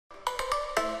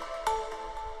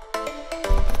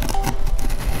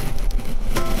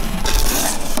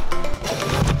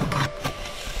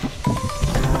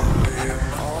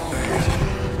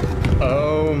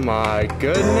my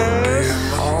goodness.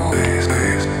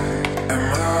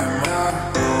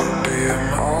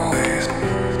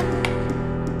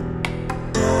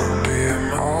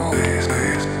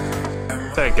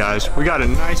 Hey guys, we got a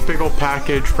nice big old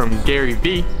package from Gary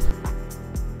V.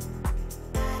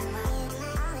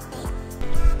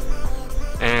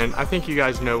 And I think you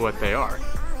guys know what they are.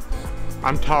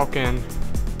 I'm talking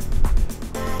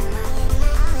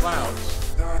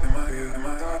clouds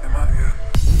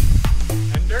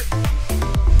and dirt.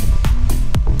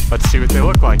 Let's see what they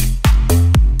look like.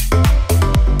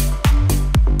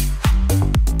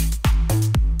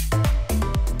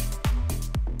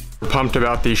 We're pumped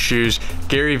about these shoes.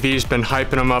 Gary V's been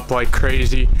hyping them up like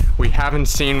crazy. We haven't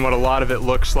seen what a lot of it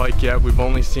looks like yet. We've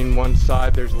only seen one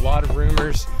side. There's a lot of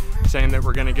rumors saying that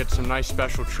we're gonna get some nice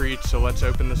special treats, so let's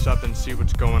open this up and see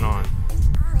what's going on.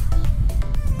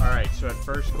 All right, so at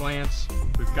first glance,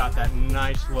 we've got that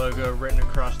nice logo written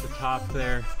across the top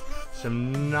there.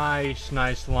 Some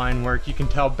nice line work. You can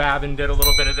tell Babin did a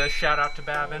little bit of this. Shout out to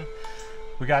Babin.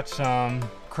 We got some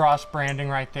cross branding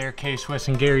right there, K-Swiss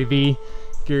and Gary V.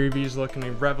 Gary V's looking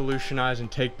to revolutionize and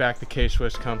take back the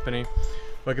K-Swiss company.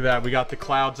 Look at that, we got the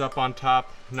clouds up on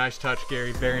top. Nice touch,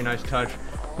 Gary, very nice touch.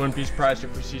 Wouldn't be surprised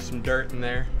if we see some dirt in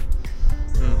there.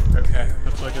 Okay,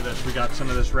 let's look at this. We got some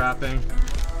of this wrapping.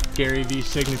 Gary V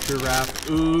signature wrap.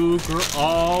 Ooh, girl,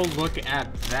 oh, look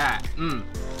at that.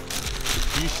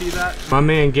 Do you see that? My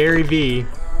man Gary V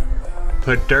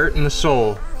put dirt in the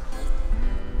sole.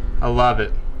 I love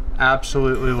it,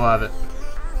 absolutely love it.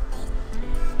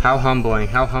 How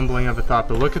humbling of a thought,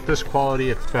 but look at this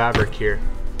quality of fabric here.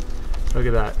 Look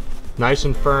at that, nice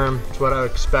and firm. It's what I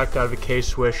would expect out of a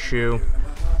K-Swiss shoe.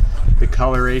 The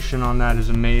coloration on that is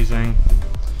amazing.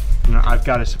 And I've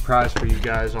got a surprise for you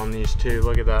guys on these too.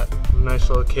 Look at that, nice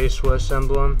little K-Swiss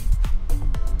emblem.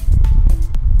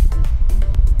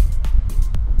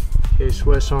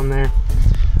 K-Swiss on there.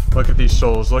 Look at these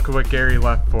soles, look at what Gary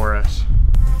left for us.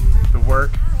 The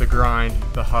work, the grind,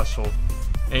 the hustle.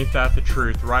 Ain't that the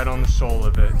truth, right on the soul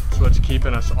of it. It's what's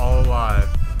keeping us all alive.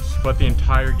 It's what the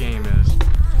entire game is.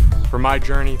 For my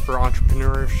journey for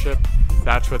entrepreneurship,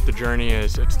 that's what the journey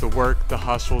is. It's the work, the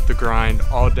hustle, the grind,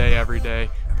 all day, every day,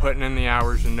 putting in the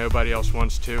hours when nobody else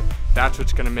wants to. That's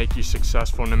what's gonna make you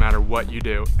successful no matter what you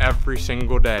do. Every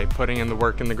single day, putting in the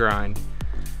work and the grind.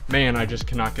 Man, I just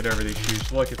cannot get over these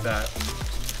shoes. Look at that.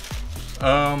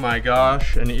 Oh my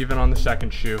gosh, and even on the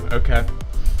second shoe, okay.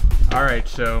 All right,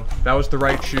 so that was the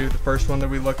right shoe. The first one that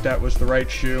we looked at was the right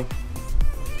shoe.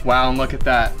 Wow, and look at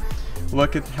that.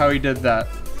 Look at how he did that.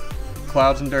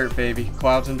 Clouds and dirt, baby,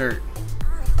 clouds and dirt.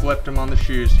 Flipped them on the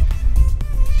shoes.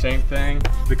 Same thing.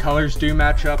 The colors do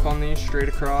match up on these straight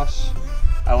across.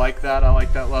 I like that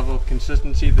level of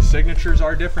consistency. The signatures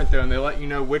are different though, and they let you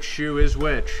know which shoe is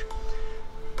which.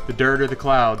 The dirt or the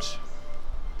clouds.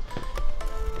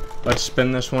 Let's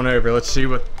spin this one over. Let's see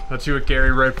what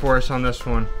Gary wrote for us on this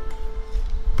one.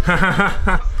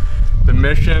 The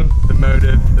mission, the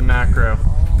motive, the macro.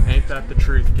 Ain't that the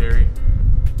truth, Gary?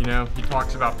 You know, he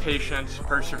talks about patience,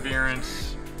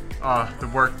 perseverance, the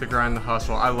work, the grind, the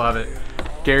hustle. I love it.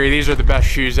 Gary, these are the best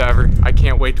shoes ever. I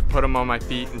can't wait to put them on my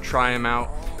feet and try them out.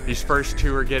 These first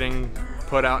two are getting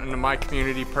put out into my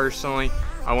community personally.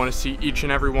 I want to see each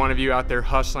and every one of you out there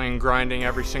hustling and grinding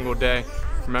every single day.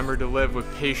 Remember to live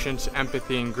with patience,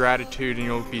 empathy, and gratitude, and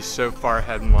you'll be so far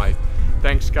ahead in life.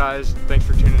 Thanks guys, thanks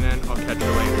for tuning in. I'll catch you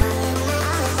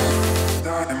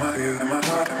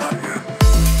later.